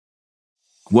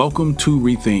Welcome to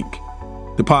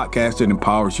Rethink, the podcast that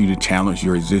empowers you to challenge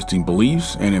your existing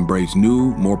beliefs and embrace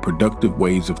new, more productive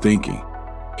ways of thinking.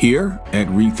 Here at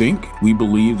Rethink, we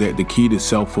believe that the key to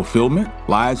self-fulfillment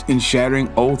lies in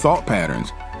shattering old thought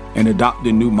patterns and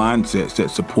adopting new mindsets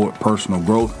that support personal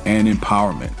growth and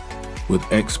empowerment. With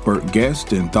expert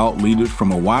guests and thought leaders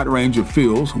from a wide range of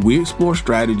fields, we explore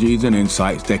strategies and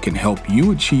insights that can help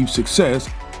you achieve success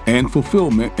and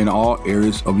fulfillment in all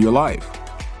areas of your life.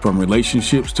 From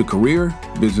relationships to career,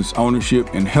 business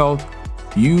ownership, and health,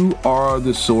 you are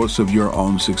the source of your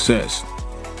own success.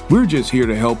 We're just here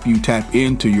to help you tap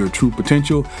into your true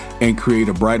potential and create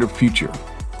a brighter future.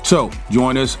 So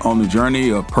join us on the journey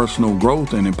of personal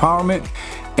growth and empowerment,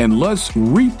 and let's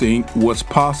rethink what's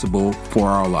possible for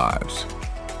our lives.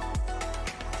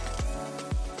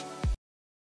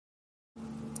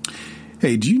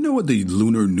 Hey, do you know what the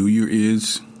Lunar New Year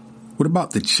is? What about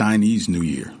the Chinese New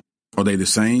Year? Are they the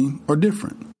same or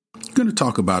different? I'm going to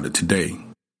talk about it today.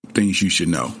 Things you should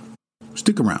know.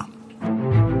 Stick around.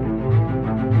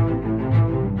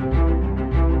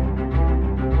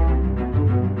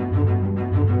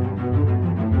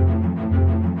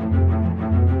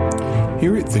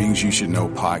 Here at Things You Should Know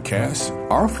podcast,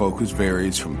 our focus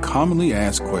varies from commonly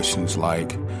asked questions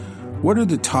like, what are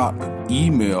the top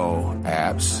email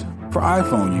apps for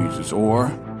iPhone users? Or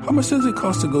how much does it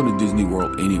cost to go to Disney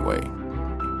World anyway?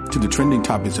 To the trending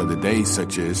topics of the day,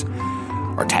 such as,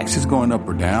 are taxes going up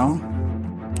or down?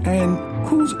 And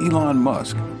who's Elon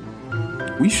Musk?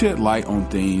 We shed light on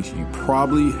things you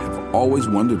probably have always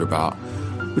wondered about,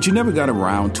 but you never got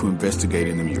around to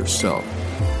investigating them yourself.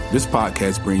 This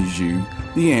podcast brings you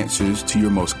the answers to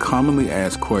your most commonly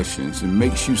asked questions and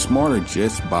makes you smarter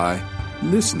just by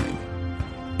listening.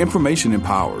 Information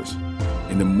empowers,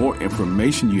 and the more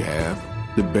information you have,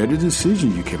 the better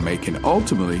decision you can make, and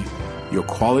ultimately, your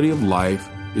quality of life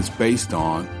is based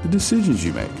on the decisions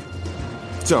you make.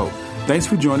 So, thanks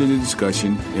for joining the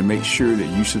discussion, and make sure that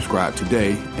you subscribe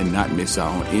today and not miss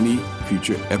out on any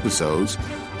future episodes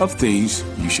of Things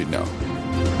You Should Know.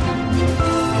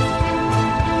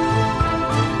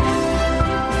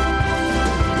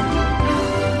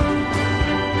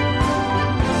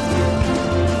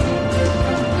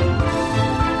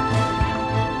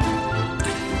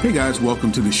 Hey guys,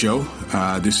 welcome to the show.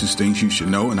 This is Things You Should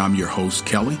Know, and I'm your host,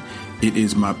 Kelly. It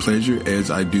is my pleasure, as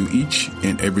I do each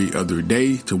and every other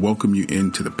day, to welcome you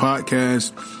into the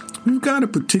podcast. We've got a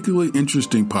particularly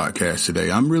interesting podcast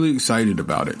today. I'm really excited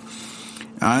about it.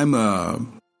 I'm a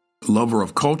lover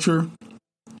of culture,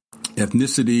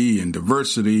 ethnicity, and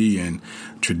diversity, and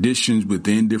traditions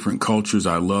within different cultures.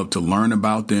 I love to learn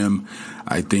about them.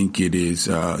 I think it is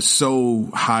so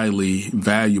highly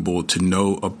valuable to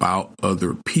know about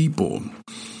other people.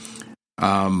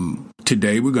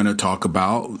 Today, we're going to talk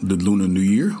about the Lunar New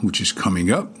Year, which is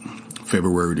coming up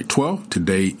February the 12th.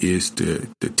 Today is the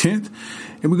 10th.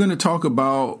 And we're going to talk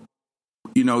about,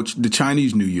 the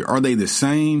Chinese New Year. Are they the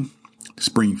same? The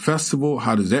Spring Festival,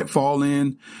 how does that fall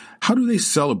in? How do they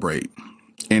celebrate?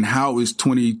 And how is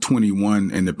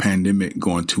 2021 and the pandemic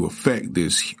going to affect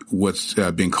this, what's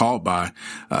been called by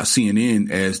CNN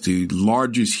as the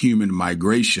largest human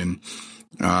migration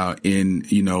in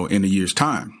a year's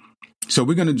time? So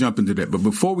we're going to jump into that. But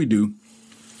before we do,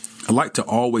 I'd like to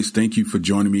always thank you for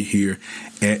joining me here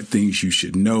at Things You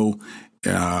Should Know.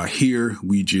 Here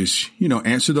we just,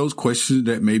 answer those questions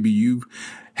that maybe you've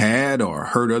had or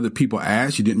heard other people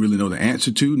ask, you didn't really know the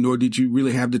answer to, nor did you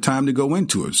really have the time to go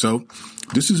into it. So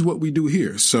this is what we do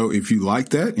here. So if you like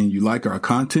that and you like our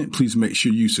content, please make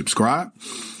sure you subscribe.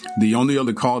 The only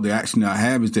other call to action I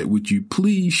have is that would you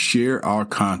please share our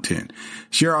content?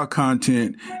 Share our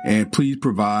content and please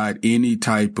provide any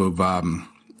type of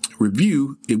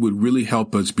review. It would really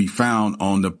help us be found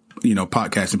on the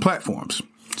podcasting platforms.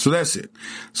 So that's it.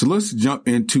 So let's jump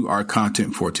into our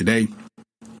content for today.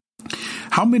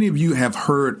 How many of you have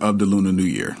heard of the Lunar New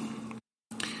Year?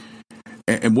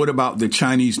 And what about the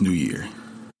Chinese New Year?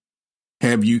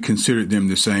 Have you considered them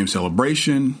the same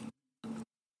celebration?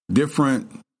 Different?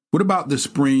 What about the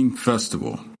Spring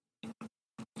Festival?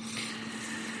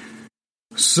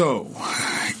 So,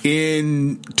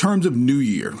 in terms of New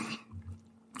Year,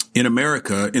 in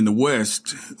America, in the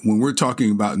West, when we're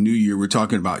talking about New Year, we're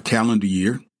talking about calendar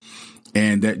year.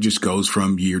 And that just goes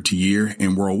from year to year.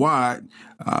 And worldwide,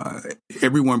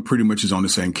 everyone pretty much is on the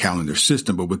same calendar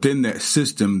system. But within that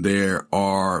system, there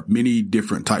are many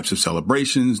different types of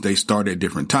celebrations. They start at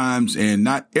different times. And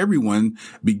not everyone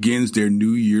begins their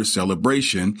New Year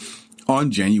celebration on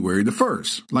January the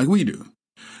 1st, like we do.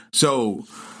 So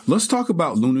let's talk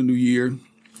about Lunar New Year,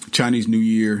 Chinese New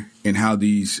Year, and how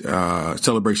these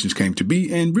celebrations came to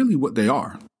be and really what they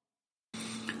are.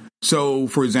 So,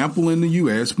 for example, in the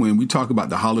U.S., when we talk about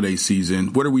the holiday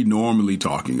season, what are we normally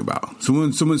talking about? So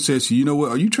when someone says, you know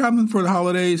what, are you traveling for the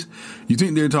holidays? You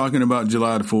think they're talking about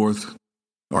July the 4th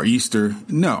or Easter?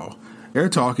 No, they're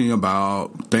talking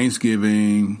about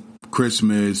Thanksgiving,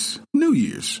 Christmas, New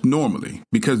Year's, normally,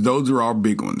 because those are our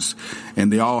big ones.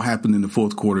 And they all happen in the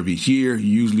fourth quarter of each year,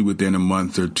 usually within a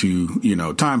month or two,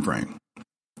 time frame.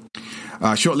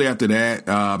 Shortly after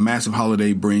that, massive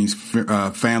holiday brings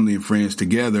family and friends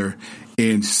together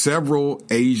in several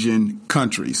Asian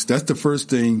countries. That's the first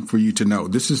thing for you to know.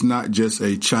 This is not just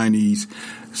a Chinese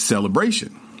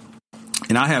celebration.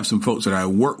 And I have some folks that I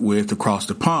work with across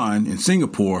the pond in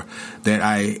Singapore that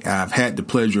I've had the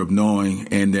pleasure of knowing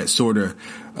and that sort of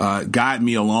guide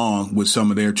me along with some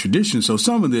of their traditions. So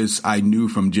some of this I knew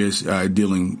from just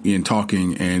dealing in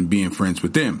talking and being friends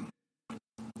with them.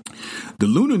 The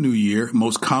Lunar New Year,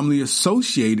 most commonly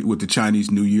associated with the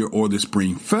Chinese New Year or the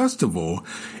Spring Festival,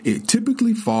 it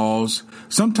typically falls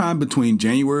sometime between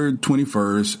January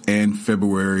 21st and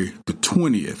February the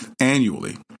 20th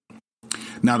annually.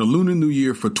 Now, the Lunar New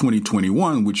Year for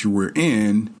 2021, which we're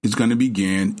in, is going to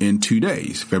begin in 2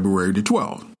 days, February the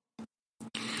 12th.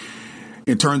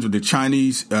 In terms of the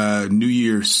Chinese New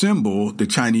Year symbol, the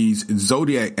Chinese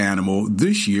zodiac animal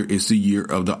this year is the year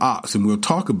of the ox. And we'll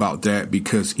talk about that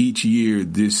because each year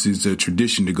this is a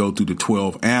tradition to go through the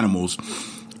 12 animals.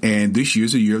 And this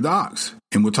year's the year of the ox.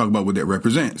 And we'll talk about what that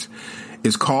represents.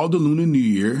 It's called the Lunar New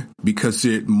Year because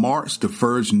it marks the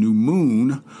first new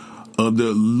moon of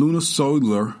the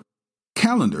lunisolar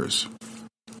calendars.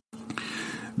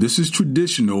 This is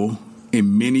traditional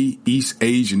in many East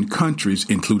Asian countries,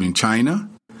 including China,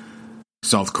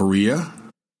 South Korea,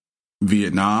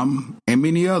 Vietnam, and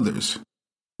many others,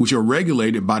 which are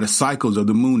regulated by the cycles of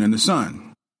the moon and the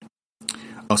sun.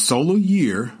 A solar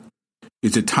year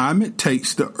is the time it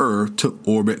takes the Earth to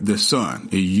orbit the sun.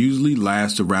 It usually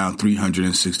lasts around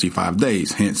 365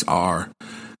 days, hence our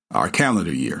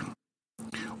calendar year.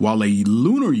 While a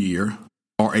lunar year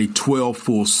are 12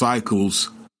 full cycles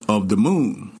of the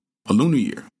moon, a lunar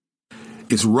year.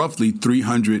 It's roughly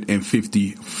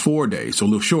 354 days, so a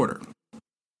little shorter.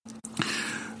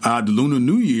 The Lunar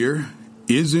New Year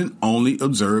isn't only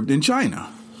observed in China.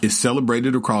 It's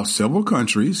celebrated across several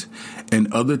countries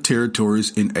and other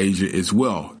territories in Asia as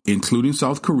well, including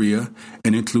South Korea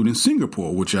and including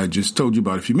Singapore, which I just told you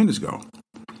about a few minutes ago.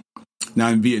 Now,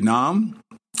 in Vietnam,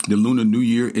 the Lunar New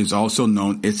Year is also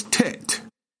known as Tet.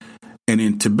 And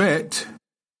in Tibet,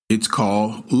 it's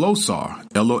called Losar,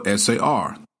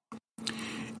 Losar.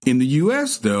 In the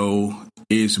U.S., though,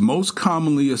 is most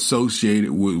commonly associated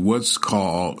with what's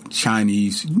called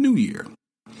Chinese New Year.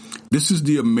 This is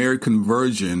the American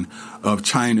version of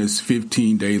China's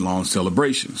 15-day-long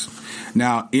celebrations.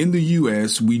 Now, in the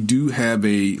U.S., we do have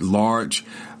a large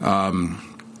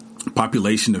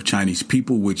population of Chinese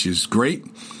people, which is great.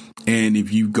 And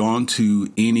if you've gone to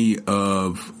any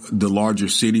of the larger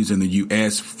cities in the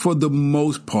U.S., for the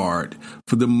most part,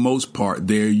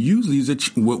 there usually is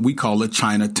what we call a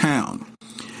Chinatown.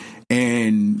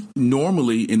 And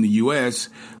normally in the U.S.,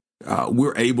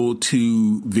 we're able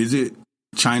to visit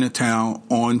Chinatown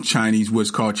on what's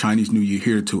called Chinese New Year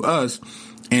here to us,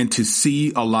 and to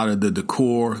see a lot of the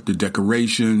decor, the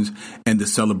decorations, and the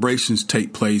celebrations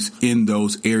take place in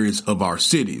those areas of our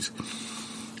cities.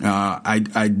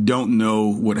 I don't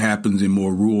know what happens in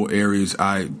more rural areas.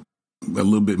 I'm a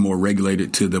little bit more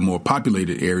regulated to the more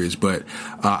populated areas, but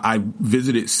I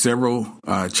visited several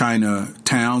China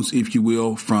towns, if you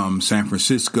will, from San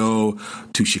Francisco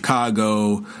to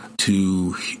Chicago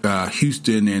to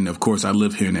Houston. And of course, I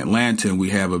live here in Atlanta, and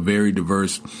we have a very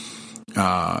diverse we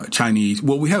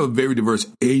have a very diverse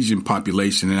Asian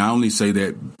population. And I only say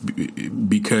that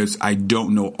because I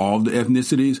don't know all the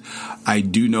ethnicities. I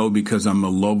do know, because I'm a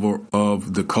lover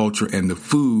of the culture and the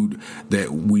food, that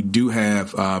we do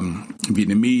have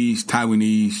Vietnamese,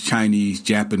 Taiwanese, Chinese,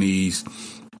 Japanese,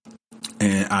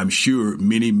 and I'm sure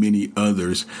many, many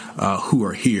others who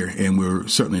are here. And we're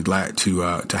certainly glad to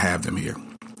have them here.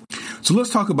 So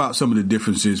let's talk about some of the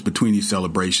differences between these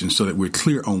celebrations so that we're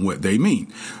clear on what they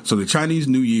mean. So the Chinese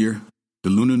New Year,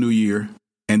 the Lunar New Year,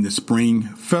 and the Spring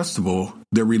Festival,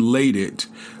 they're related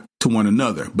to one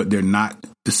another, but they're not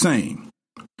the same.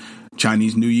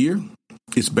 Chinese New Year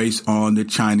is based on the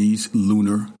Chinese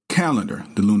lunar calendar.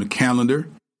 The lunar calendar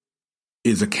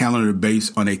is a calendar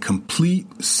based on a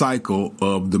complete cycle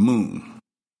of the moon.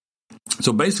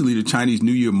 So basically, the Chinese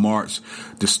New Year marks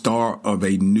the start of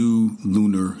a new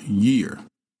lunar year.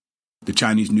 The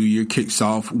Chinese New Year kicks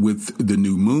off with the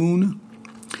new moon.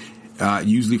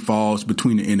 Usually falls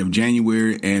between the end of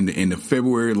January and the end of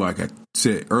February, like I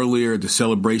said earlier, the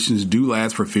celebrations do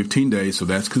last for 15 days, so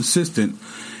that's consistent,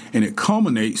 and it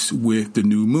culminates with the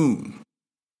new moon.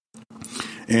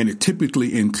 And it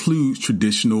typically includes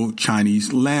traditional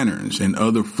Chinese lanterns and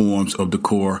other forms of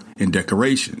decor and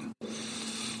decoration.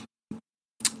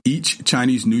 Each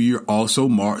Chinese New Year also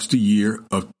marks the year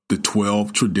of the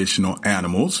 12 traditional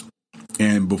animals.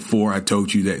 And before I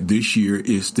told you that this year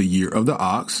is the year of the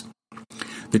ox.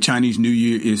 The Chinese New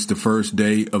Year is the first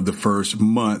day of the first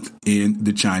month in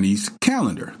the Chinese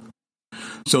calendar.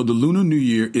 So the Lunar New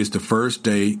Year is the first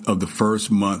day of the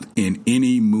first month in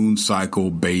any moon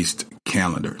cycle based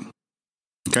calendar.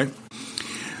 Okay.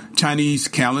 Chinese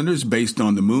calendar is based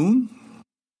on the moon.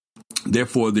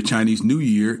 Therefore, the Chinese New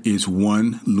Year is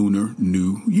one Lunar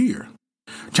New Year.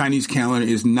 Chinese calendar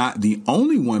is not the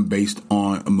only one based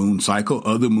on a moon cycle.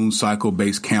 Other moon cycle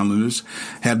based calendars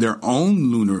have their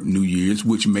own Lunar New Years,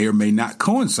 which may or may not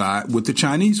coincide with the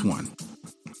Chinese one.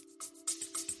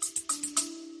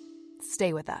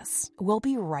 Stay with us. We'll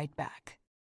be right back.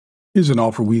 Here's an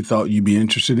offer we thought you'd be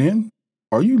interested in.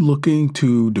 Are you looking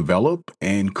to develop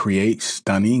and create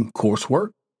stunning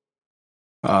coursework?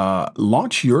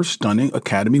 Launch your Stunning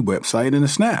Academy website in a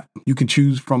snap. You can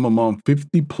choose from among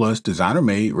 50 plus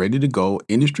designer-made, ready-to-go,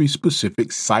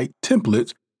 industry-specific site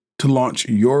templates to launch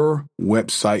your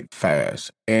website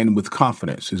fast and with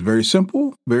confidence. It's very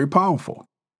simple, very powerful.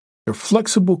 They're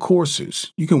flexible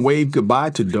courses. You can wave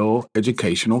goodbye to dull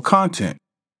educational content.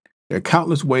 There are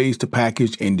countless ways to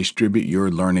package and distribute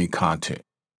your learning content.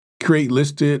 Create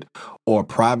listed or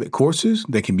private courses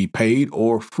that can be paid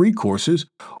or free courses,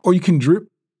 or you can drip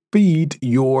feed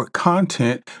your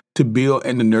content to build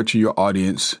and to nurture your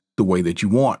audience the way that you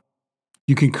want.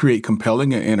 You can create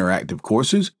compelling and interactive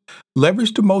courses,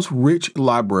 leverage the most rich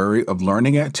library of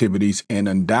learning activities, and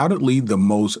undoubtedly the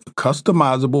most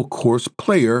customizable course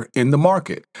player in the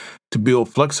market to build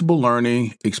flexible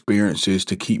learning experiences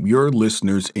to keep your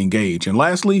listeners engaged. And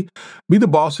lastly, be the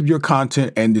boss of your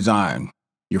content and design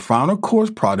your final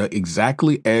course product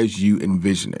exactly as you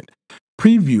envision it.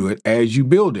 Preview it as you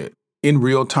build it in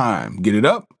real time. Get it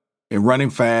up and running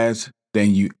fast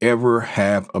than you ever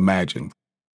have imagined.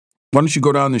 Why don't you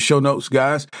go down the show notes,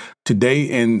 guys, today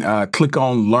and click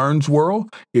on Learns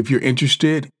World. If you're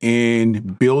interested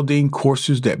in building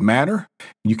courses that matter,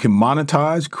 you can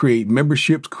monetize, create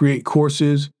memberships, create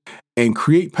courses, and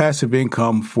create passive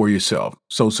income for yourself.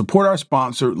 So support our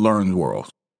sponsor, Learns World.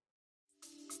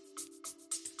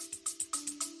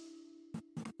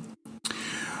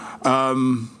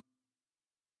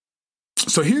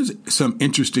 So here's some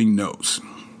interesting notes.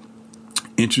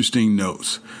 The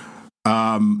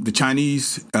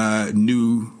Chinese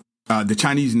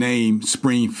name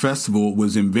Spring Festival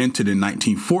was invented in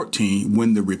 1914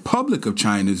 when the Republic of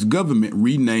China's government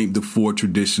renamed the 4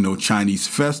 traditional Chinese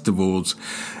festivals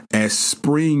as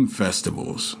Spring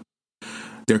Festivals.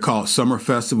 They're called Summer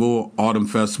Festival, Autumn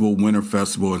Festival, Winter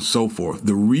Festival, and so forth.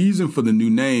 The reason for the new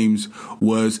names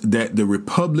was that the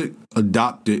Republic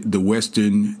adopted the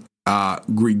Western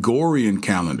Gregorian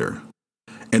calendar,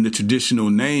 and the traditional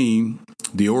name,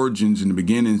 the origins and the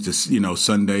beginnings,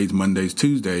 Sundays, Mondays,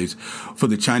 Tuesdays, for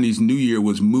the Chinese New Year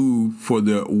was moved for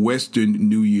the Western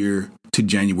New Year to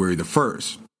January the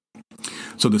 1st.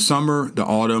 So the summer, the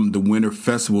autumn, the winter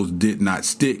festivals did not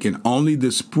stick, and only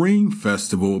the spring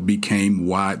festival became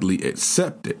widely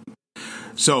accepted.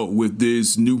 So with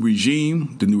this new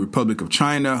regime, the new Republic of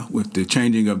China, with the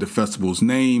changing of the festival's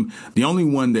name, the only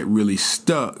one that really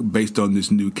stuck based on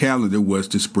this new calendar was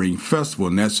the Spring Festival,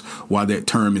 and that's why that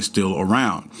term is still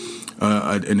around.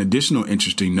 An additional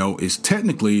interesting note is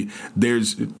technically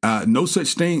there's no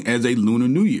such thing as a Lunar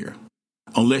New Year,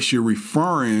 unless you're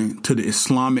referring to the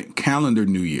Islamic calendar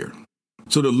New Year.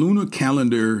 So the lunar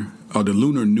calendar or the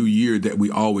Lunar New Year that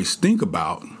we always think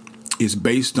about is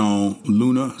based on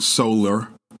lunar solar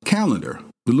calendar,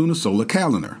 the lunar solar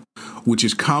calendar, which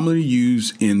is commonly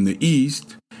used in the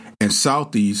east and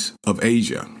southeast of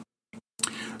Asia.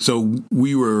 So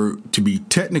we were to be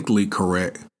technically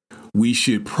correct, we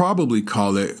should probably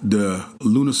call it the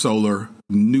lunisolar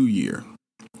New Year.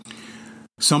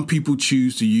 Some people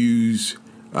choose to use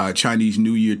Chinese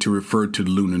New Year to refer to the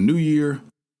Lunar New Year.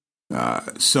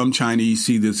 Some Chinese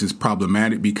see this as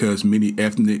problematic because many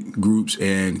ethnic groups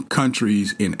and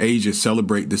countries in Asia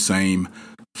celebrate the same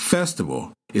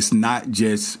festival. It's not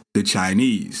just the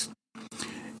Chinese.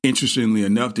 Interestingly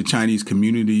enough, the Chinese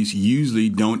communities usually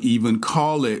don't even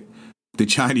call it the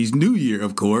Chinese New Year,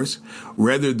 of course.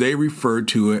 Rather, they refer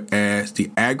to it as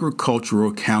the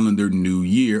Agricultural Calendar New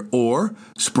Year or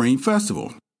Spring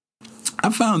Festival. I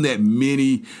found that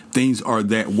many things are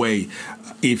that way.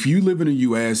 If you live in the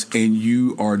U.S. and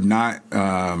you are not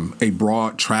a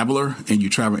broad traveler and you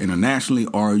travel internationally,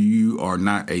 or you are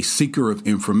not a seeker of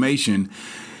information,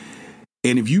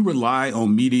 and if you rely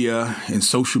on media and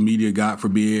social media, God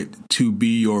forbid, to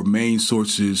be your main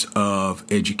sources of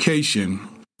education,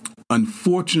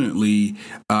 unfortunately,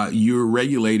 you're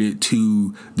regulated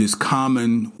to this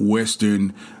common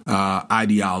Western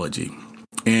ideology.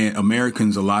 And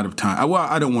Americans, a lot of time, well,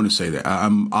 I don't want to say that.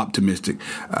 I'm optimistic.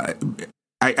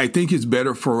 I think it's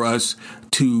better for us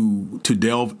to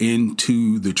delve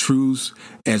into the truths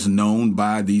as known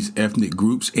by these ethnic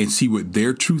groups and see what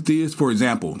their truth is. For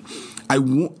example,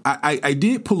 I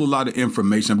did pull a lot of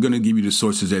information. I'm going to give you the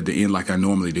sources at the end like I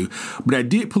normally do. But I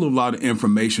did pull a lot of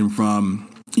information from,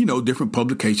 different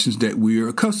publications that we're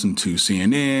accustomed to,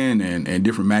 CNN and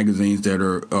different magazines that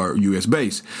are U.S.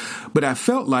 based. But I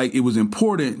felt like it was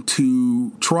important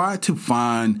to try to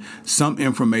find some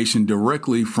information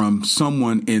directly from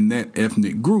someone in that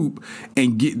ethnic group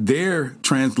and get their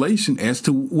translation as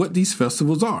to what these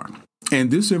festivals are.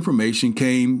 And this information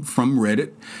came from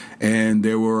Reddit, and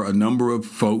there were a number of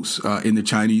folks in the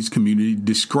Chinese community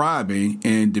describing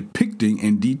and depicting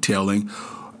and detailing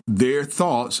their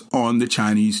thoughts on the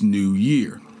Chinese New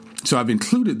Year. So I've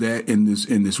included that in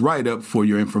this write-up for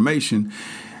your information,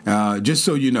 just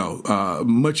so you know.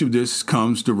 Much of this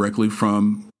comes directly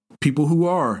from people who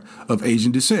are of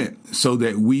Asian descent, so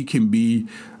that we can be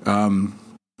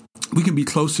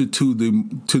closer to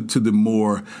the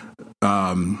more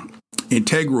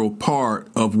integral part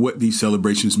of what these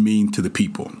celebrations mean to the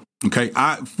people. Okay,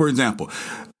 for example,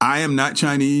 I am not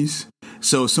Chinese.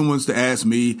 So if someone's to ask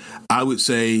me, I would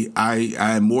say I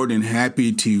am more than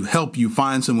happy to help you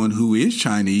find someone who is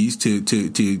Chinese to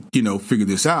figure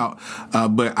this out.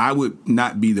 But I would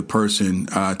not be the person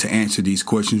to answer these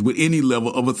questions with any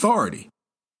level of authority.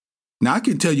 Now, I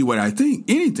can tell you what I think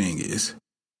anything is,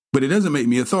 but it doesn't make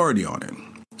me authority on it.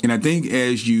 And I think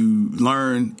as you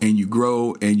learn and you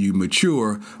grow and you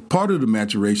mature, part of the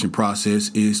maturation process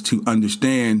is to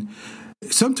understand.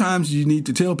 Sometimes you need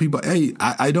to tell people, hey,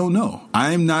 I don't know.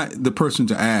 I am not the person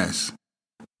to ask.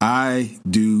 I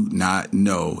do not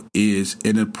know is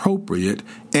an appropriate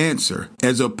answer,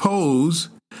 as opposed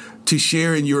to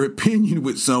sharing your opinion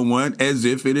with someone as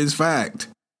if it is fact.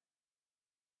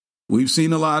 We've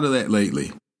seen a lot of that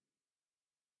lately.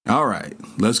 All right,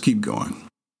 let's keep going.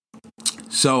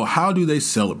 So how do they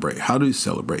celebrate?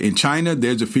 In China,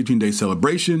 there's a 15-day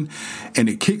celebration, and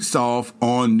it kicks off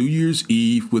on New Year's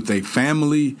Eve with a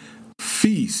family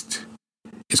feast.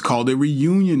 It's called a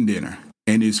reunion dinner,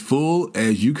 and it's full,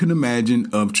 as you can imagine,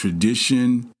 of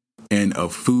tradition and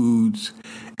of foods.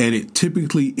 And it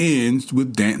typically ends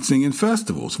with dancing and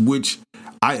festivals, which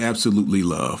I absolutely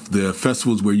love. The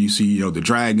festivals where you see, the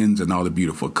dragons and all the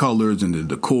beautiful colors and the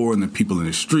decor and the people in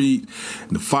the street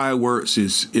and the fireworks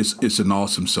it's an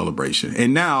awesome celebration.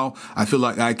 And now I feel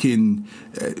like I can,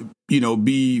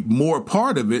 be more a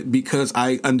part of it because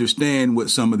I understand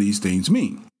what some of these things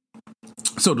mean.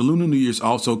 So the Lunar New Year is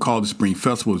also called the Spring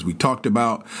Festival, as we talked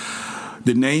about.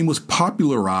 The name was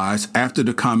popularized after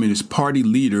the Communist Party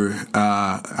leader,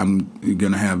 I'm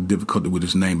going to have difficulty with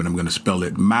his name, but I'm going to spell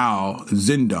it, Mao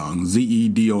Zedong,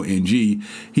 Zedong.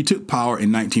 He took power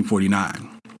in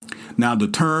 1949. Now, the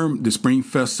term, the Spring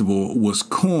Festival, was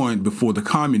coined before the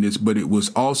communists, but it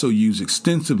was also used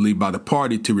extensively by the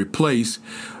party to replace,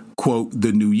 quote,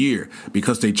 the New Year,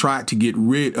 because they tried to get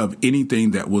rid of anything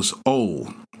that was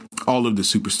old. All of the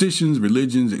superstitions,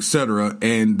 religions, etc.,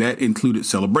 and that included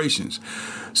celebrations.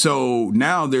 So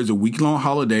now there's a week-long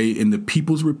holiday in the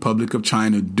People's Republic of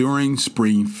China during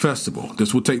Spring Festival.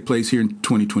 This will take place here in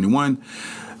 2021.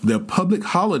 The public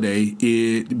holiday,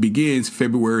 it begins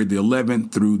February the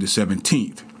 11th through the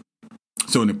 17th.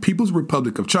 So in the People's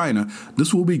Republic of China,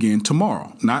 this will begin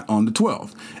tomorrow, not on the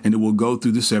 12th, and it will go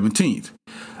through the 17th.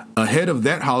 Ahead of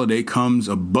that holiday comes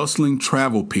a bustling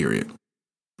travel period,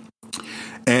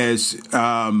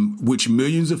 which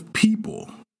millions of people.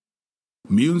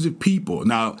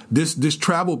 Now, this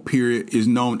travel period is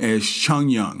known as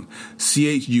Chunyun,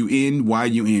 Chunyun,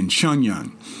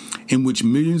 Chunyun, in which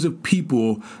millions of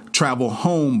people travel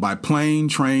home by plane,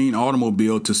 train,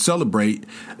 automobile to celebrate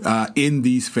in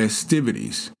these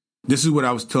festivities. This is what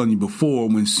I was telling you before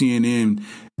when CNN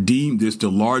deemed this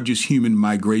the largest human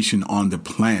migration on the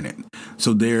planet.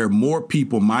 So there are more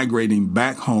people migrating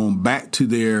back home, back to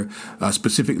their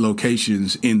specific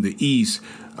locations in the East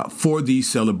for these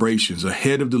celebrations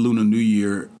ahead of the Lunar New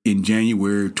Year in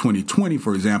January 2020,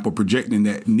 for example, projecting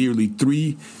that nearly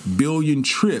 3 billion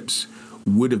trips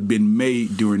would have been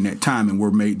made during that time and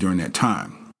were made during that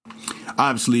time.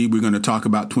 Obviously, we're going to talk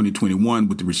about 2021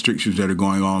 with the restrictions that are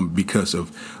going on because of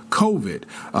COVID.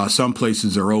 Some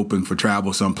places are open for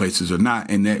travel, some places are not,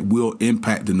 and that will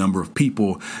impact the number of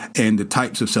people and the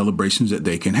types of celebrations that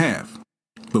they can have.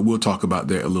 But we'll talk about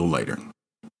that a little later.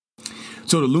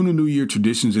 So the Lunar New Year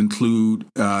traditions include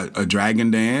a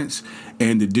dragon dance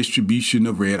and the distribution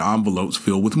of red envelopes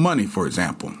filled with money, for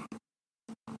example.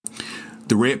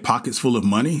 The red pockets full of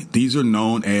money, these are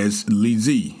known as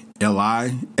Lixi,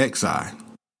 Lixi.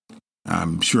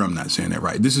 I'm sure I'm not saying that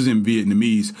right. This is in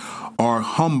Vietnamese, or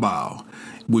Hong Bao,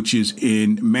 which is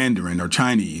in Mandarin or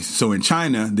Chinese. So in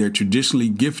China, they're traditionally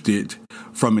gifted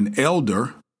from an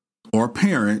elder or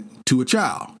parent to a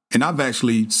child. And I've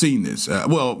actually seen this.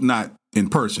 Not in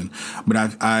person,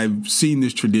 but I've seen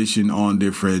this tradition on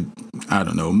different,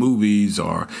 movies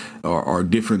or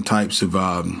different types of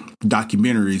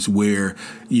documentaries where,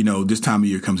 this time of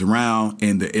year comes around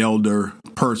and the elder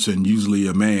person, usually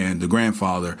a man, the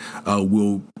grandfather,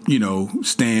 will,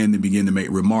 stand and begin to make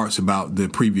remarks about the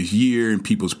previous year and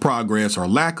people's progress or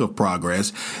lack of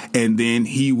progress. And then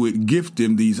he would gift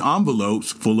them these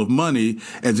envelopes full of money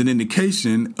as an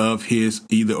indication of his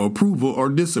either approval or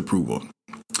disapproval.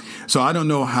 So I don't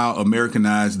know how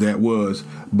Americanized that was,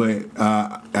 but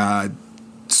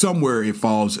somewhere it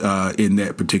falls in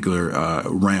that particular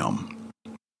realm.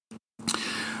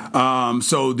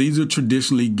 So these are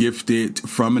traditionally gifted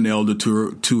from an elder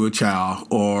to a child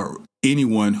or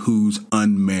anyone who's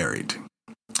unmarried.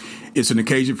 It's an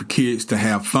occasion for kids to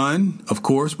have fun, of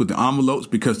course, with the envelopes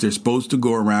because they're supposed to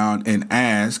go around and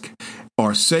ask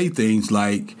or say things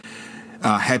like,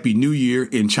 Happy New Year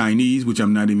in Chinese, which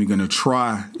I'm not even going to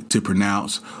try to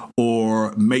pronounce,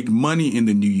 or make money in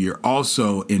the new year,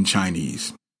 also in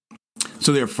Chinese.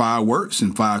 So there are fireworks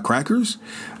and firecrackers.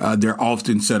 They're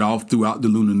often set off throughout the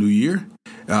Lunar New Year.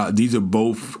 These are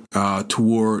both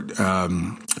toward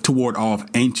off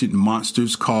ancient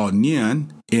monsters called Nian,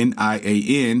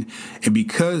 Nian, and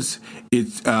because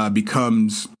it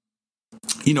becomes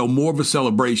more of a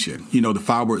celebration. The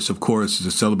fireworks, of course, is a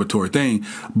celebratory thing,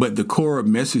 but the core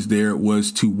message there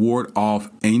was to ward off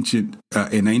an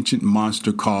ancient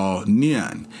monster called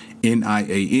Nian,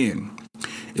 Nian.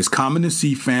 It's common to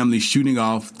see families shooting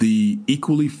off the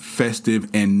equally festive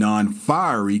and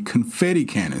non-fiery confetti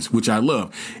cannons, which I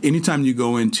love. Anytime you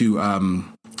go into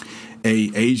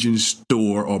a Asian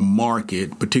store or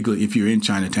market, particularly if you're in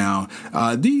Chinatown,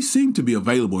 these seem to be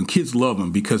available and kids love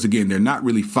them because, again, they're not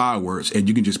really fireworks and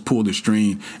you can just pull the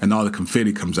string and all the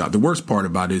confetti comes out. The worst part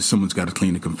about it is someone's got to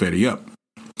clean the confetti up.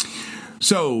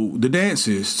 So the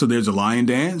dances, so there's a lion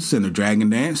dance and a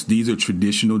dragon dance. These are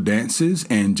traditional dances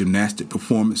and gymnastic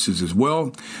performances as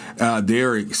well.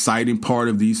 They're an exciting part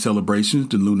of these celebrations,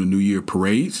 the Lunar New Year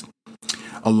parades.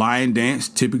 A lion dance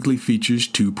typically features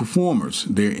two performers.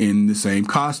 They're in the same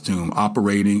costume,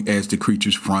 operating as the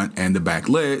creature's front and the back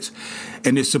legs,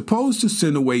 and it's supposed to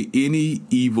send away any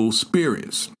evil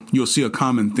spirits. You'll see a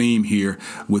common theme here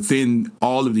within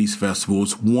all of these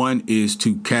festivals. One is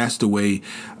to cast away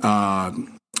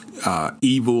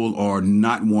evil or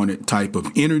not wanted type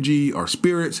of energy or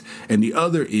spirits, and the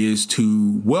other is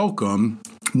to welcome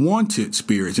wanted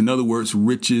spirits, in other words,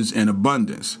 riches and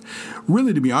abundance.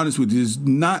 Really, to be honest with you, there's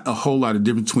not a whole lot of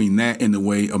difference between that and the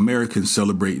way Americans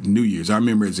celebrate New Year's. I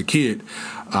remember as a kid,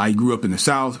 I grew up in the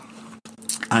South.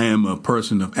 I am a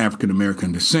person of African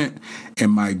American descent,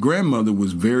 and my grandmother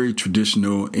was very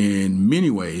traditional in many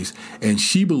ways. And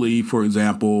she believed, for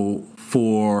example,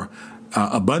 for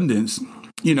abundance,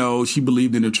 she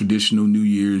believed in the traditional New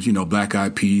Year's, black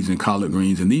eyed peas and collard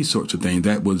greens and these sorts of things.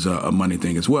 That was a money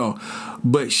thing as well.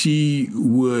 But she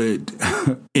would,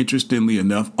 interestingly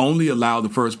enough, only allow the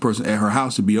first person at her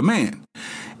house to be a man.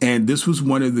 And this was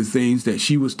one of the things that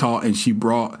she was taught and she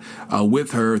brought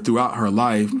with her throughout her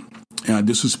life.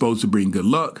 This was supposed to bring good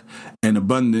luck and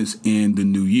abundance in the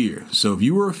new year. So if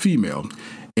you were a female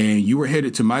and you were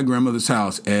headed to my grandmother's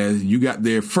house as you got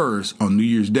there first on New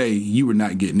Year's Day, you were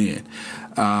not getting in.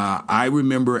 I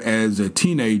remember as a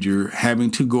teenager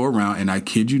having to go around, and I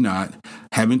kid you not,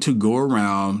 having to go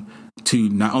around to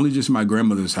not only just my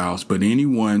grandmother's house, but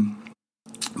anyone.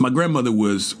 My grandmother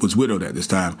was widowed at this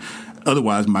time.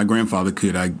 Otherwise, my grandfather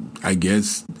could, I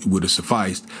guess, would have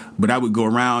sufficed. But I would go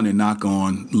around and knock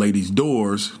on ladies'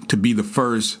 doors to be the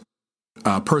first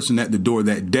person at the door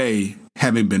that day,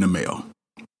 having been a male.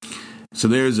 So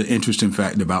there's an interesting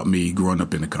fact about me growing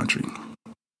up in the country.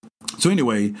 So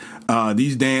anyway,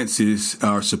 these dances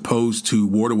are supposed to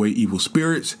ward away evil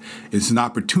spirits. It's an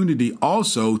opportunity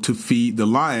also to feed the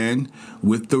lion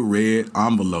with the red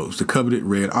envelopes, the coveted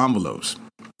red envelopes.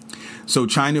 So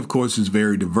China, of course, is a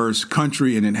very diverse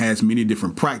country and it has many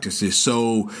different practices.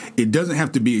 So it doesn't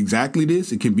have to be exactly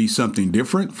this. It can be something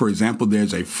different. For example,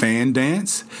 there's a fan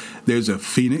dance, there's a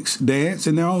phoenix dance,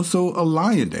 and there's also a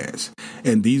lion dance.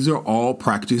 And these are all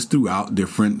practiced throughout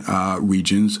different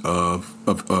regions of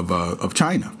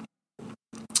China,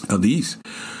 of the East.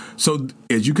 So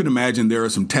as you can imagine, there are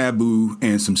some taboo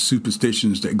and some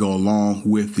superstitions that go along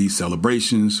with these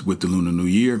celebrations with the Lunar New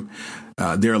Year.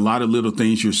 There are a lot of little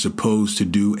things you're supposed to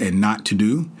do and not to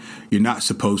do. You're not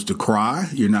supposed to cry.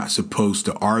 You're not supposed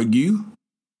to argue.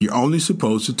 You're only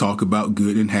supposed to talk about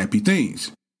good and happy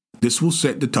things. This will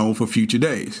set the tone for future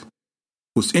days.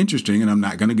 What's interesting, and I'm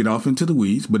not going to get off into the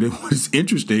weeds, but it was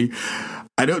interesting.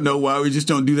 I don't know why we just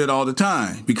don't do that all the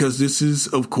time, because this is,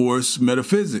 of course,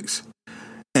 metaphysics.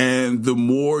 And the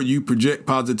more you project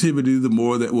positivity, the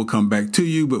more that will come back to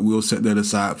you, but we'll set that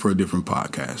aside for a different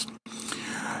podcast.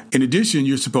 In addition,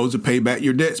 you're supposed to pay back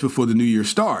your debts before the new year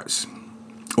starts,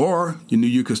 or your new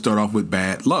year could start off with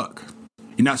bad luck.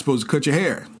 You're not supposed to cut your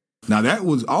hair. Now, that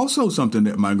was also something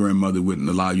that my grandmother wouldn't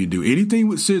allow you to do. Anything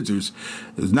with scissors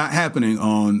is not happening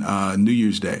on New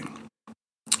Year's Day.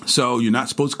 So you're not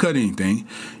supposed to cut anything.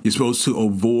 You're supposed to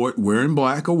avoid wearing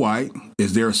black or white,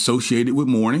 as they're associated with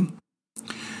mourning.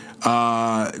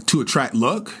 To attract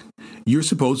luck, you're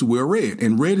supposed to wear red.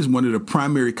 And red is one of the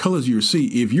primary colors you'll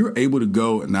see. If you're able to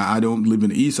go, now I don't live in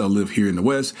the East, I live here in the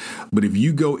West, but if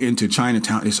you go into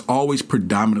Chinatown, it's always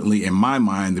predominantly, in my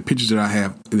mind, the pictures that I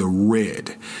have, they're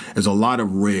red. There's a lot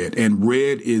of red, and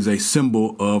red is a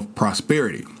symbol of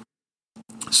prosperity.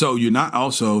 So you're not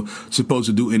also supposed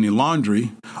to do any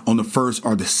laundry on the first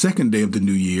or the second day of the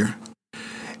new year.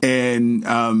 And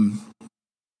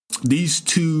these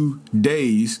 2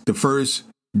 days, the first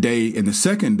day and the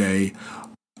second day,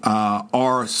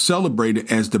 are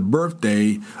celebrated as the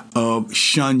birthday of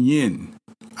Shunyin.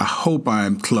 I hope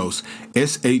I'm close.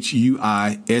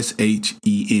 Shuishen.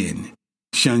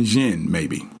 Shunyin,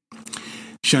 maybe.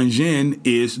 Shunyin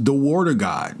is the water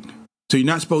god. So you're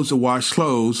not supposed to wash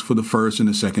clothes for the first and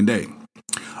the second day.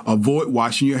 Avoid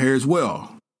washing your hair as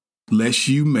well, lest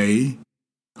you may,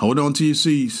 hold on to your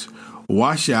seats,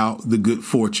 wash out the good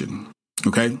fortune.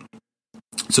 Okay?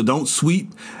 So don't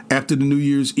sweep after the New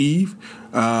Year's Eve.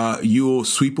 You'll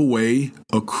sweep away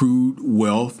accrued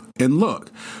wealth and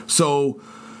luck. So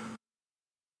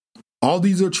all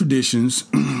these are traditions.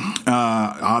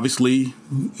 Obviously,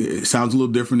 it sounds a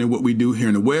little different than what we do here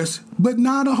in the West, but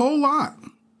not a whole lot.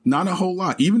 Not a whole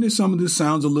lot. Even if some of this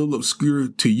sounds a little obscure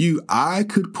to you, I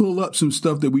could pull up some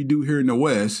stuff that we do here in the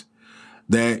West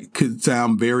that could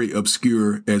sound very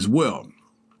obscure as well.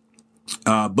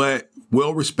 But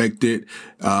well respected.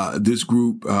 This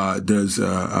group does.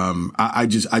 I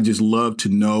just love to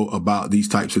know about these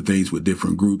types of things with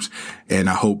different groups, and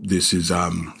I hope this is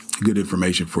good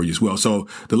information for you as well. So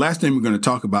the last thing we're going to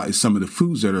talk about is some of the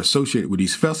foods that are associated with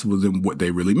these festivals and what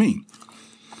they really mean.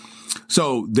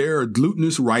 So there are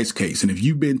glutinous rice cakes. And if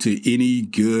you've been to any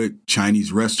good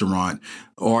Chinese restaurant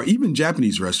or even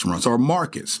Japanese restaurants or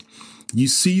markets, you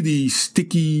see these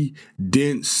sticky,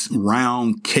 dense,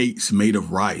 round cakes made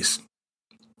of rice.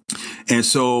 And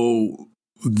so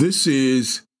this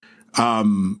is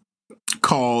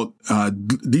called,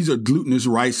 these are glutinous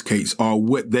rice cakes, or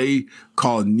what they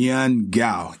call Nian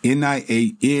Gao,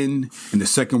 Nian, and the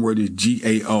second word is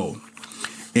Gao.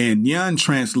 And Nian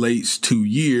translates to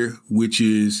year, which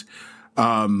is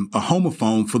a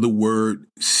homophone for the word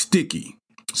sticky.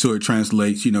 So it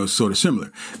translates, sort of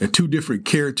similar. They're two different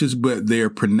characters, but they're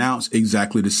pronounced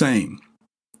exactly the same.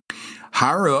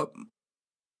 Higher up,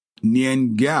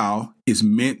 Nian Gao is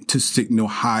meant to signal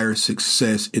higher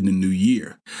success in the new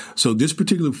year. So this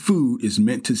particular food is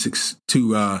meant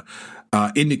to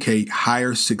indicate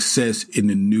higher success in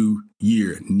the new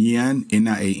year. Nian,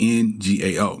 Nian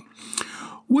Gao.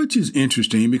 Which is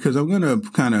interesting because I'm going to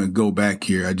kind of go back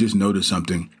here. I just noticed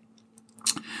something.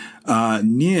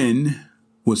 Nian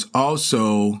was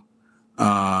also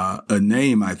a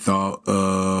name, I thought,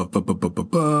 of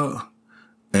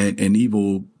an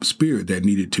evil spirit that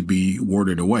needed to be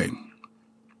warded away.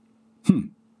 Well,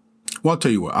 I'll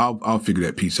tell you what, I'll figure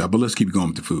that piece out, but let's keep going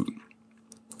with the food.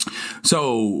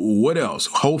 So what else?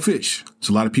 Whole fish.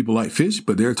 So a lot of people like fish,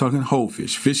 but they're talking whole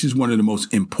fish. Fish is one of the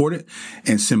most important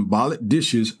and symbolic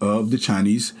dishes of the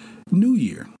Chinese New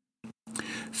Year.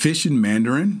 Fish in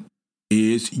Mandarin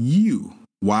is yu,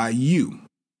 Y-U.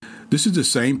 This is the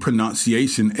same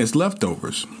pronunciation as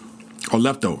leftovers or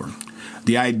leftover.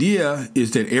 The idea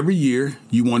is that every year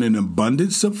you want an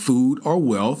abundance of food or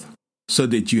wealth so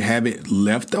that you have it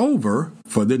left over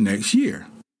for the next year.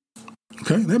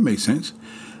 Okay, that makes sense.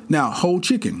 Now, whole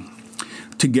chicken.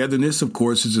 Togetherness, of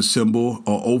course, is a symbol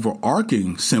or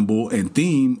overarching symbol and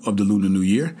theme of the Lunar New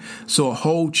Year. So a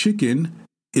whole chicken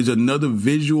is another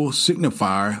visual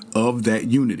signifier of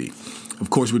that unity. Of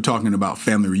course, we're talking about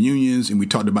family reunions, and we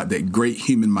talked about that great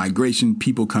human migration,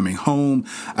 people coming home.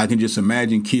 I can just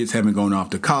imagine kids having gone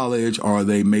off to college, or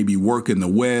they maybe work in the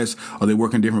West, or they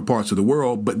work in different parts of the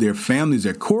world, but their families,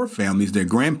 their core families, their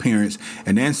grandparents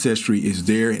and ancestry is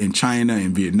there in China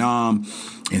and Vietnam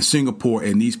and Singapore,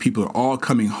 and these people are all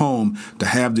coming home to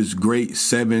have this great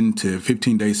 7 to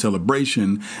 15-day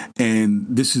celebration, and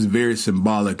this is very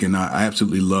symbolic, and I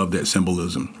absolutely love that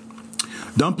symbolism.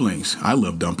 Dumplings. I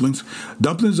love dumplings.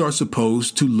 Dumplings are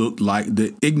supposed to look like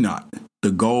the ignat,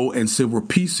 the gold and silver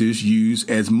pieces used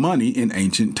as money in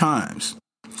ancient times.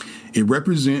 It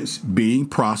represents being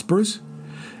prosperous,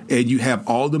 and you have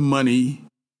all the money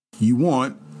you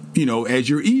want, as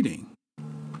you're eating.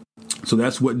 So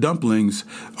that's what dumplings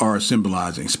are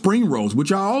symbolizing. Spring rolls,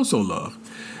 which I also love.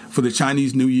 For the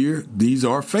Chinese New Year, these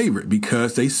are a favorite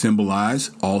because they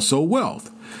symbolize also wealth.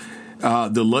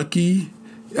 The lucky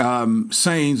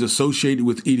sayings associated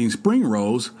with eating spring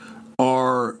rolls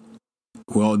are,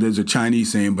 well, there's a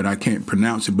Chinese saying, but I can't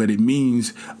pronounce it, but it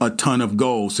means a ton of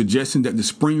gold, suggesting that the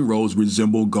spring rolls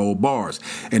resemble gold bars.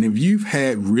 And if you've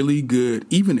had really good,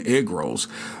 even egg rolls,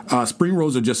 spring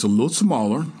rolls are just a little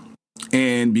smaller.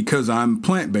 And because I'm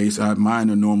plant-based, mine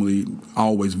are normally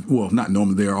always, well, not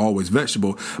normally, they're always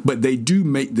vegetable, but they do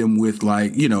make them with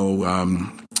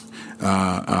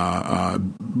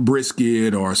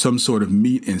brisket or some sort of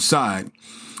meat inside.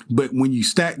 But when you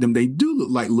stack them, they do look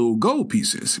like little gold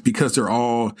pieces because they're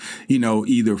all,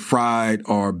 either fried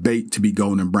or baked to be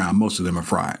golden brown. Most of them are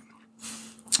fried.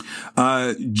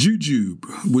 Jujube,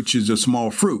 which is a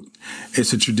small fruit.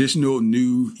 It's a traditional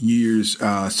New Year's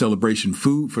celebration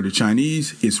food for the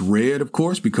Chinese. It's red, of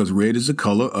course, because red is the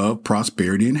color of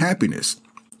prosperity and happiness.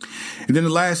 And then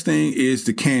the last thing is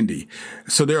the candy.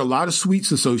 So there are a lot of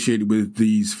sweets associated with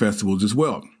these festivals as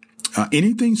well.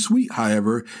 Anything sweet,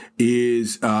 however,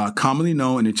 is commonly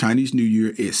known in the Chinese New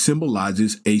Year. It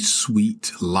symbolizes a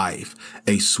sweet life,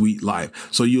 a sweet life.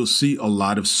 So you'll see a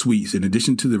lot of sweets. In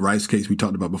addition to the rice cakes we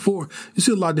talked about before, you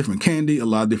see a lot of different candy, a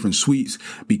lot of different sweets,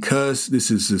 because this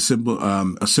is a symbol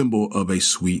of a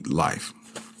sweet life.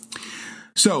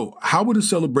 So how will the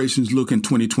celebrations look in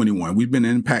 2021? We've been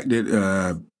impacted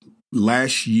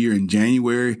last year in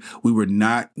January. We were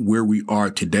not where we are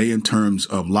today in terms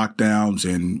of lockdowns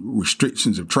and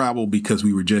restrictions of travel because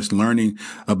we were just learning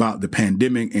about the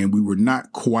pandemic, and we were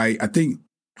not quite, I think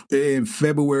in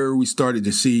February, we started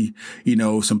to see,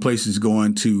 some places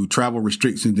going to travel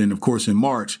restrictions. And of course, in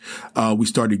March, we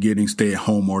started getting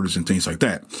stay-at-home orders and things like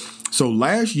that. So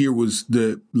last year was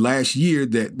the last year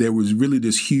that there was really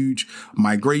this huge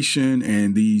migration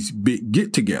and these big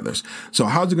get-togethers. So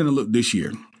how's it going to look this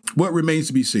year? What remains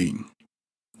to be seen?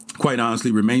 Quite honestly,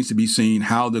 remains to be seen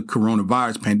how the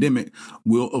coronavirus pandemic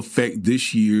will affect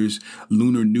this year's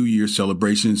Lunar New Year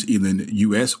celebrations, either in the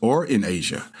U.S. or in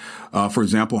Asia. For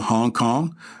example, Hong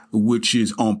Kong, which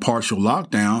is on partial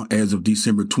lockdown as of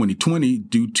December 2020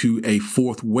 due to a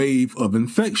fourth wave of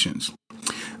infections.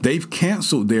 They've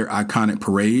canceled their iconic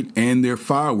parade and their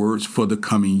fireworks for the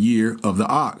coming year of the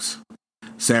Ox.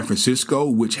 San Francisco,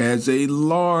 which has a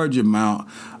large amount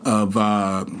of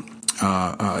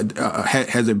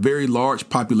has a very large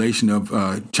population of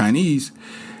Chinese,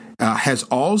 has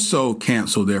also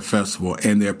canceled their festival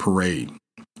and their parade.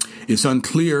 It's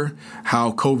unclear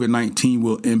how COVID-19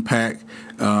 will impact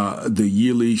the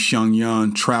yearly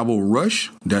Shenyang travel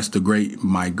rush. That's the Great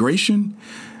Migration,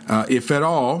 if at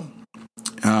all,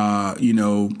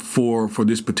 for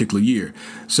this particular year.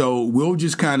 So we'll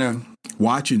just kind of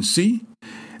watch and see.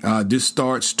 This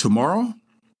starts tomorrow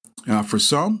for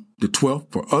some, the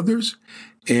 12th for others.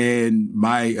 And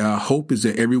my hope is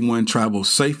that everyone travels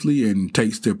safely and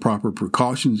takes their proper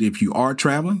precautions if you are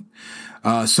traveling.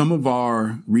 Some of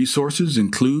our resources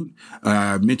include,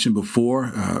 I mentioned before,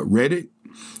 Reddit,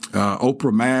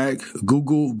 Oprah Mag,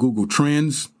 Google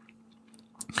Trends,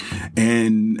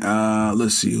 and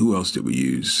let's see, who else did we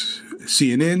use?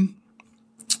 CNN.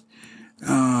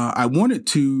 I wanted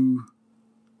to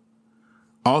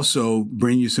also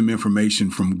bring you some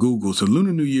information from Google. So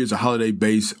Lunar New Year is a holiday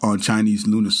based on Chinese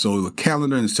lunar solar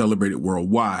calendar and celebrated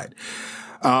worldwide.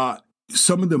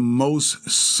 Some of the most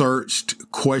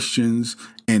searched questions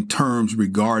and terms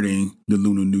regarding the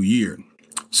Lunar New Year.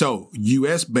 So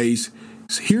US based,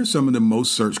 here's some of the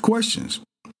most searched questions.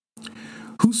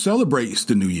 Who celebrates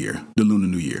the New Year, the Lunar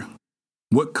New Year?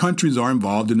 What countries are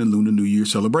involved in the Lunar New Year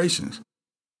celebrations?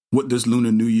 What does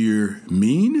Lunar New Year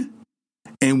mean?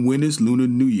 And when is Lunar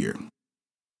New Year?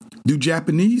 Do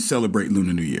Japanese celebrate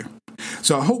Lunar New Year?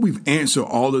 So I hope we've answered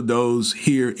all of those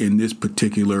here in this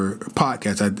particular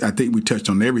podcast. I think we touched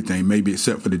on everything, maybe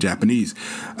except for the Japanese.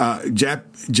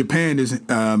 Japan is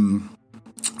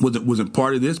wasn't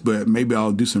part of this, but maybe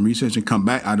I'll do some research and come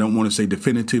back. I don't want to say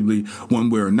definitively one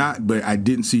way or not, but I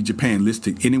didn't see Japan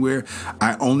listed anywhere.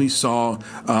 I only saw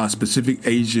specific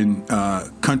Asian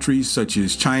countries such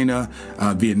as China,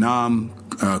 Vietnam,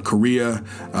 Korea,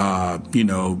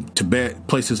 Tibet,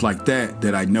 places like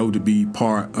that I know to be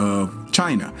part of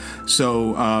China.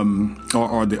 So,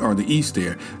 or the East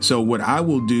there. So what I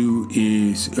will do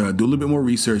is do a little bit more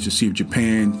research to see if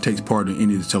Japan takes part in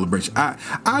any of the celebration.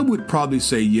 I would probably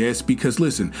say yes, because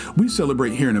listen, we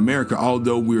celebrate here in America,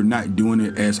 although we're not doing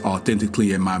it as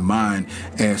authentically in my mind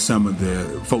as some of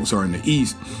the folks are in the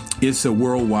East. It's a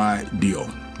worldwide deal.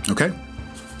 Okay.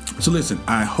 So listen,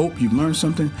 I hope you've learned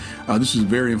something. This was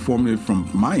very informative from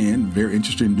my end, very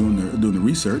interested in doing the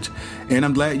research, and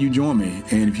I'm glad you joined me.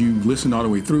 And if you've listened all the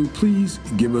way through, please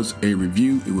give us a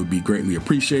review. It would be greatly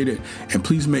appreciated. And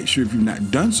please make sure, if you've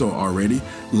not done so already,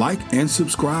 like and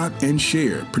subscribe and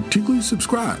share, particularly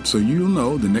subscribe, so you'll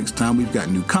know the next time we've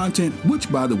got new content,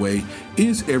 which, by the way,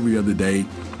 is every other day.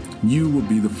 You will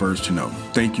be the first to know.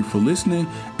 Thank you for listening,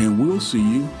 and we'll see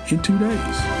you in 2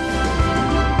 days.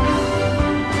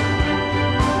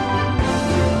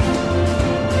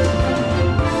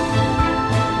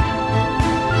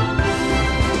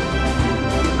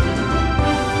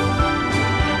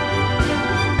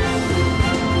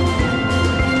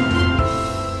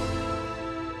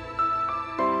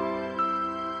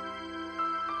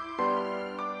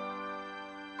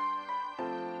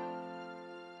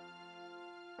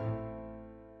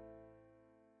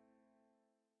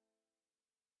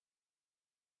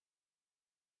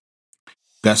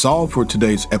 That's all for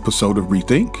today's episode of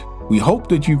Rethink. We hope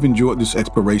that you've enjoyed this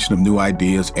exploration of new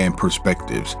ideas and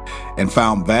perspectives and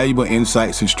found valuable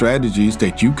insights and strategies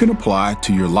that you can apply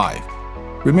to your life.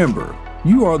 Remember,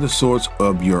 you are the source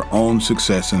of your own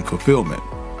success and fulfillment.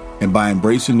 And by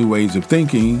embracing new ways of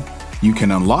thinking, you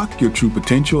can unlock your true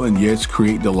potential and, yes,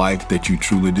 create the life that you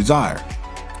truly desire.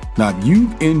 Now, if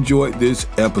you've enjoyed this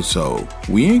episode,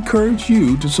 we encourage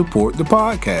you to support the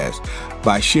podcast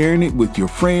by sharing it with your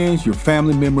friends, your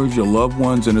family members, your loved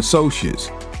ones, and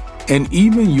associates, and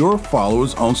even your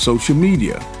followers on social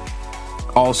media.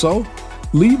 Also,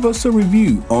 leave us a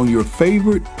review on your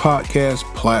favorite podcast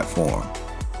platform.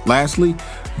 Lastly,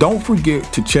 don't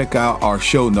forget to check out our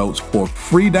show notes for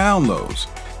free downloads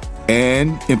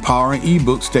and empowering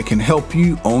ebooks that can help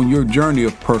you on your journey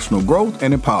of personal growth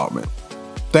and empowerment.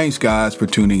 Thanks, guys, for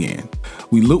tuning in.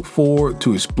 We look forward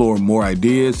to exploring more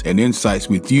ideas and insights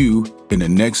with you in the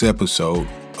next episode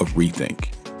of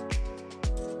Rethink.